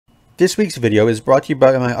This week's video is brought to you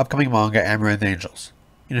by my upcoming manga Amaranth Angels.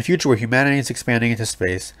 In a future where humanity is expanding into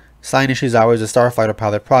space, Sai Nishizawa is a starfighter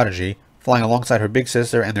pilot prodigy, flying alongside her big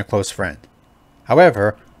sister and their close friend.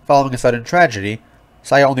 However, following a sudden tragedy,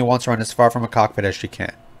 Saya only wants to run as far from a cockpit as she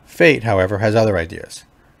can. Fate, however, has other ideas.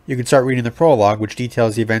 You can start reading the prologue, which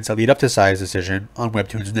details the events that lead up to Saya's decision, on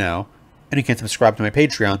Webtoons now, and you can subscribe to my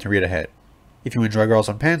Patreon to read ahead. If you enjoy Girls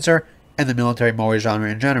Und Panzer, and the military moe genre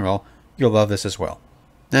in general, you'll love this as well.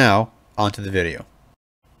 Now, on to the video.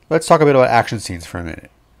 Let's talk a bit about action scenes for a minute.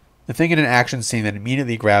 The thing in an action scene that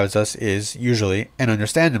immediately grabs us is, usually, and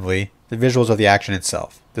understandably, the visuals of the action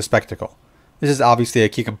itself, the spectacle. This is obviously a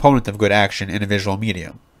key component of good action in a visual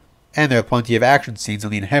medium, and there are plenty of action scenes that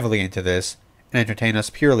lean heavily into this and entertain us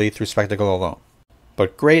purely through spectacle alone.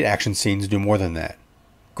 But great action scenes do more than that.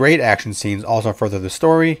 Great action scenes also further the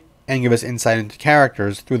story and give us insight into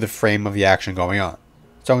characters through the frame of the action going on.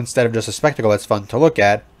 So instead of just a spectacle that's fun to look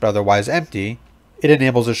at, but otherwise empty, it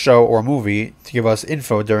enables a show or movie to give us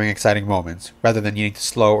info during exciting moments, rather than needing to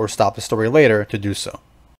slow or stop the story later to do so.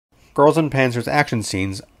 Girls Und Panzer's action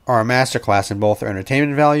scenes are a masterclass in both their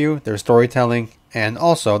entertainment value, their storytelling, and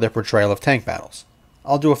also their portrayal of tank battles.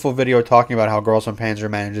 I'll do a full video talking about how Girls Und Panzer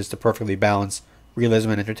manages to perfectly balance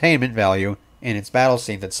realism and entertainment value in its battle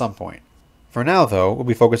scenes at some point. For now though, we'll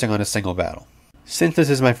be focusing on a single battle. Since this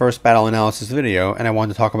is my first battle analysis video, and I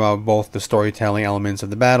want to talk about both the storytelling elements of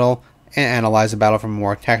the battle and analyze the battle from a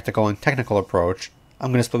more tactical and technical approach,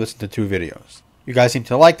 I'm going to split this into two videos. You guys seem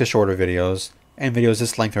to like the shorter videos, and videos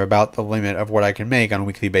this length are about the limit of what I can make on a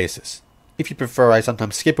weekly basis. If you prefer, I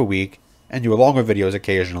sometimes skip a week and do longer videos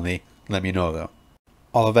occasionally, let me know though.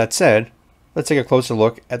 All of that said, let's take a closer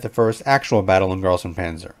look at the first actual battle in Girls Und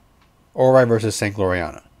Panzer. Oarai vs. St.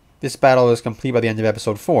 Gloriana. This battle is complete by the end of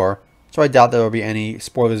episode 4, so I doubt there will be any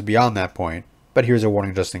spoilers beyond that point, but here's a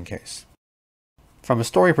warning just in case. From a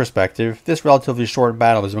story perspective, this relatively short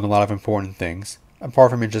battle is doing a lot of important things,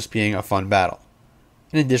 apart from it just being a fun battle.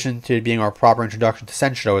 In addition to it being our proper introduction to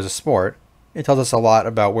Sensho as a sport, it tells us a lot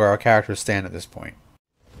about where our characters stand at this point.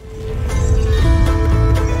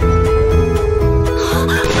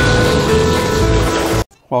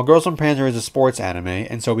 While Girls Und Panzer is a sports anime,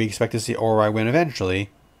 and so we expect to see Oarai win eventually,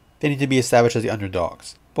 they need to be established as the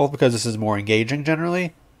underdogs, both because this is more engaging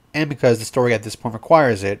generally, and because the story at this point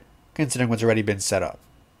requires it, considering what's already been set up.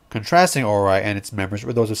 Contrasting Oarai and its members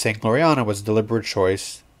with those of St. Gloriana was a deliberate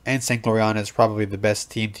choice, and St. Gloriana is probably the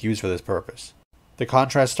best team to use for this purpose. The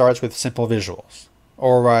contrast starts with simple visuals.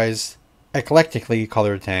 Oarai's eclectically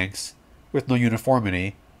colored tanks, with no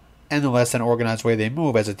uniformity, and the less than organized way they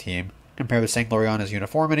move as a team, compared with St. Gloriana's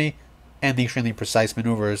uniformity, and the extremely precise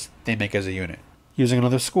maneuvers they make as a unit. Using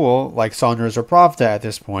another school, like Saunders or Pravda at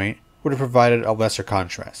this point, would have provided a lesser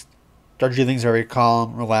contrast. Darjeeling's very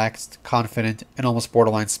calm, relaxed, confident, and almost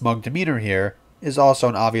borderline smug demeanor here is also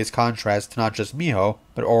an obvious contrast to not just Miho,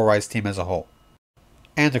 but Oarai's team as a whole.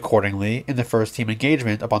 And accordingly, in the first team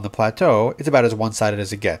engagement up on the plateau, it's about as one-sided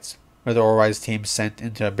as it gets, with Oarai's team sent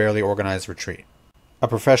into a barely organized retreat. A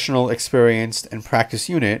professional, experienced, and practiced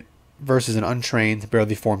unit versus an untrained,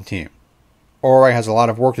 barely formed team. Oarai has a lot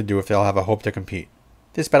of work to do if they'll have a hope to compete.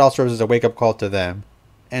 This battle serves as a wake-up call to them,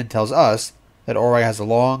 and tells us that Oarai has a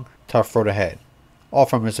long, tough road ahead, all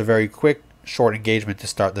from just a very quick, short engagement to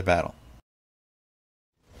start the battle.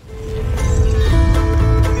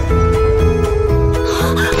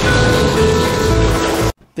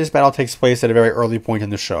 This battle takes place at a very early point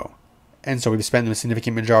in the show, and so we've spent a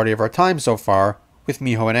significant majority of our time so far with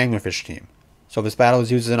Miho and Anglerfish team. So this battle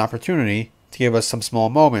is used as an opportunity to give us some small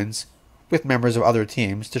moments with members of other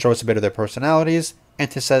teams to show us a bit of their personalities and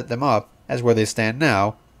to set them up as where they stand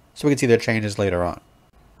now so we can see their changes later on.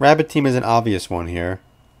 Rabbit team is an obvious one here,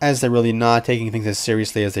 as they're really not taking things as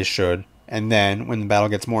seriously as they should, and then, when the battle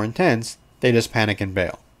gets more intense, they just panic and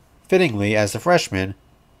bail. Fittingly, as the freshmen,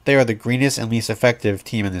 they are the greenest and least effective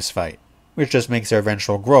team in this fight, which just makes their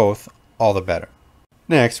eventual growth all the better.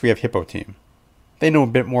 Next, we have Hippo team. They know a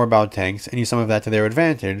bit more about tanks and use some of that to their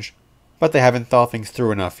advantage, but they haven't thought things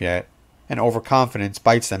through enough yet, and overconfidence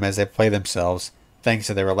bites them as they play themselves thanks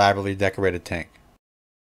to their elaborately decorated tank.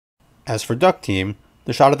 As for Duck team,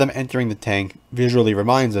 the shot of them entering the tank visually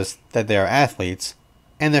reminds us that they are athletes,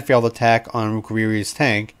 and their failed attack on Rukuriri's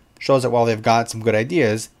tank shows that while they've got some good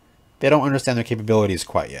ideas, they don't understand their capabilities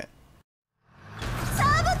quite yet.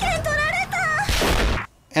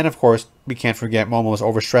 And of course, we can't forget Momo's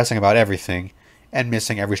overstressing about everything, and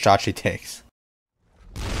missing every shot she takes.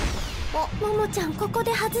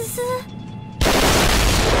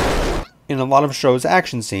 In a lot of shows'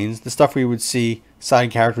 action scenes, the stuff we would see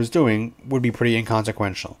side characters doing would be pretty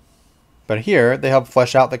inconsequential. But here, they help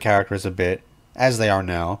flesh out the characters a bit, as they are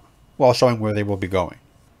now, while showing where they will be going.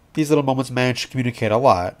 These little moments manage to communicate a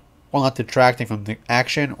lot, while not detracting from the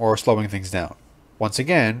action or slowing things down. Once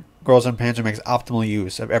again, Girls Und Panzer makes optimal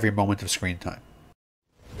use of every moment of screen time.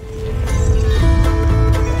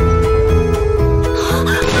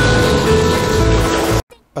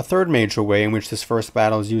 A third major way in which this first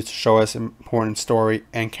battle is used to show us important story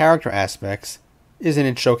and character aspects is in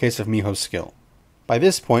its showcase of Miho's skill. By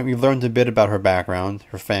this point, we've learned a bit about her background,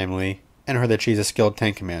 her family, and her that she's a skilled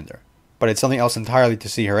tank commander. But it's something else entirely to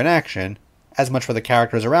see her in action, as much for the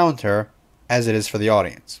characters around her as it is for the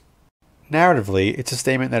audience. Narratively, it's a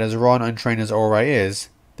statement that as raw and untrained as Oarai is,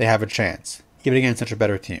 they have a chance, even against such a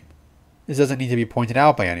better team. This doesn't need to be pointed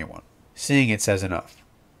out by anyone. Seeing it says enough.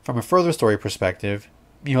 From a further story perspective,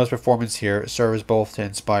 Miho's performance here serves both to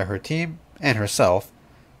inspire her team, and herself,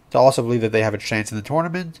 to also believe that they have a chance in the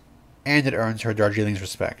tournament, and it earns her Darjeeling's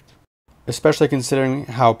respect. Especially considering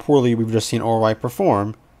how poorly we've just seen Oarai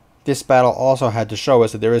perform, this battle also had to show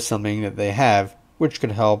us that there is something that they have which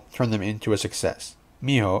could help turn them into a success.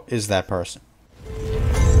 Miho is that person.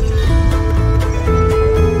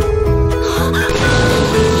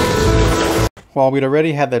 While we'd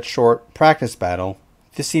already had that short practice battle,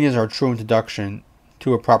 this scene is our true introduction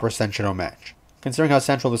to a proper Senshido match. Considering how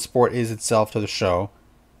central the sport is itself to the show,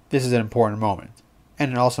 this is an important moment,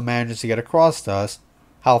 and it also manages to get across to us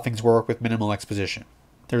how things work with minimal exposition.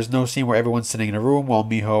 There is no scene where everyone's sitting in a room while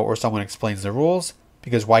Miho or someone explains the rules,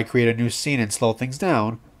 because why create a new scene and slow things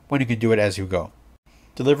down when you can do it as you go?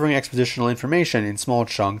 Delivering expositional information in small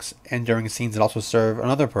chunks and during scenes that also serve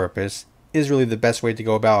another purpose is really the best way to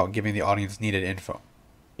go about giving the audience needed info.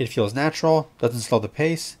 It feels natural, doesn't slow the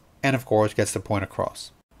pace, and of course gets the point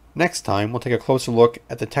across. Next time, we'll take a closer look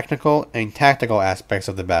at the technical and tactical aspects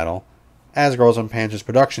of the battle, as Girls Und Panzer's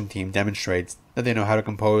production team demonstrates that they know how to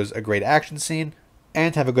compose a great action scene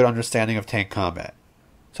and have a good understanding of tank combat.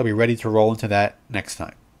 So be ready to roll into that next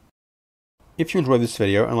time. If you enjoyed this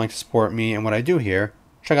video and like to support me and what I do here,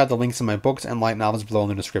 check out the links in my books and light novels below in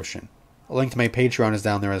the description. A link to my Patreon is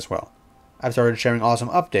down there as well. I've started sharing awesome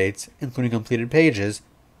updates, including completed pages,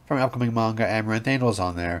 from my upcoming manga Amaranth Angels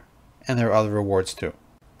on there, and there are other rewards too.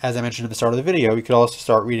 As I mentioned at the start of the video, you could also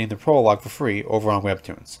start reading the prologue for free over on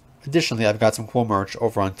Webtoons. Additionally, I've got some cool merch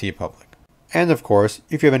over on TeePublic. And of course,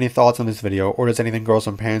 if you have any thoughts on this video, or there's anything Girls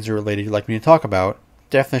Und Panzer related you'd like me to talk about,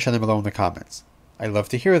 definitely share them below in the comments. I love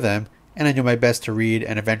to hear them, and I do my best to read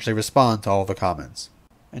and eventually respond to all of the comments.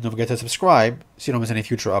 And don't forget to subscribe so you don't miss any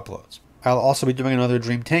future uploads. I'll also be doing another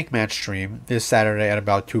Dream Tank Match stream this Saturday at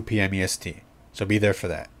about 2 PM EST, so be there for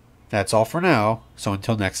that. That's all for now, so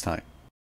until next time.